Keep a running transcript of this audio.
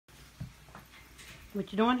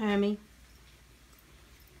What you doing, homie?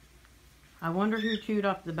 I wonder who chewed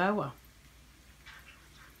up the boa.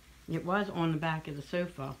 It was on the back of the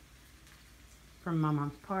sofa from my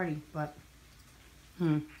mom's party, but,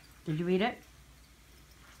 did you eat it?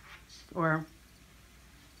 Or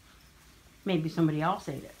maybe somebody else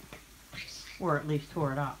ate it. Or at least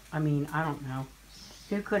tore it up. I mean, I don't know.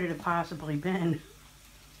 Who could it have possibly been?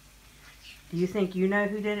 Do you think you know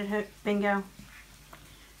who did it, Bingo?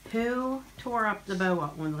 Who tore up the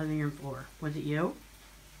boa on the living room floor? Was it you?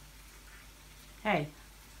 Hey,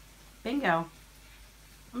 Bingo,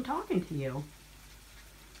 I'm talking to you.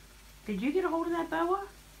 Did you get a hold of that boa?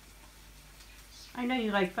 I know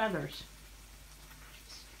you like feathers.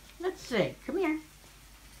 Let's see. Come here.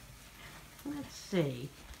 Let's see.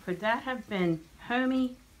 Could that have been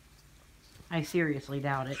Homie? I seriously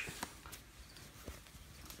doubt it.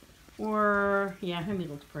 Or, yeah, Homie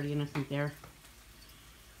looks pretty innocent there.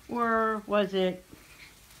 Or was it...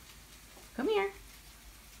 Come here.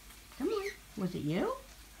 Come here. Was it you?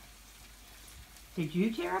 Did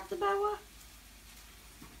you tear up the boa?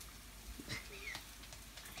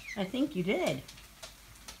 I think you did.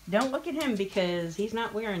 Don't look at him because he's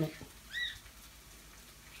not wearing it.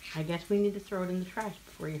 I guess we need to throw it in the trash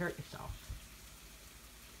before you hurt yourself.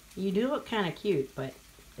 You do look kind of cute, but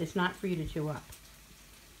it's not for you to chew up.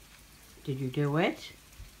 Did you do it?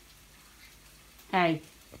 Hey,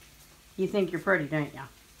 you think you're pretty, don't you?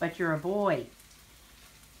 But you're a boy.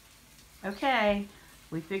 Okay,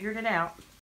 we figured it out.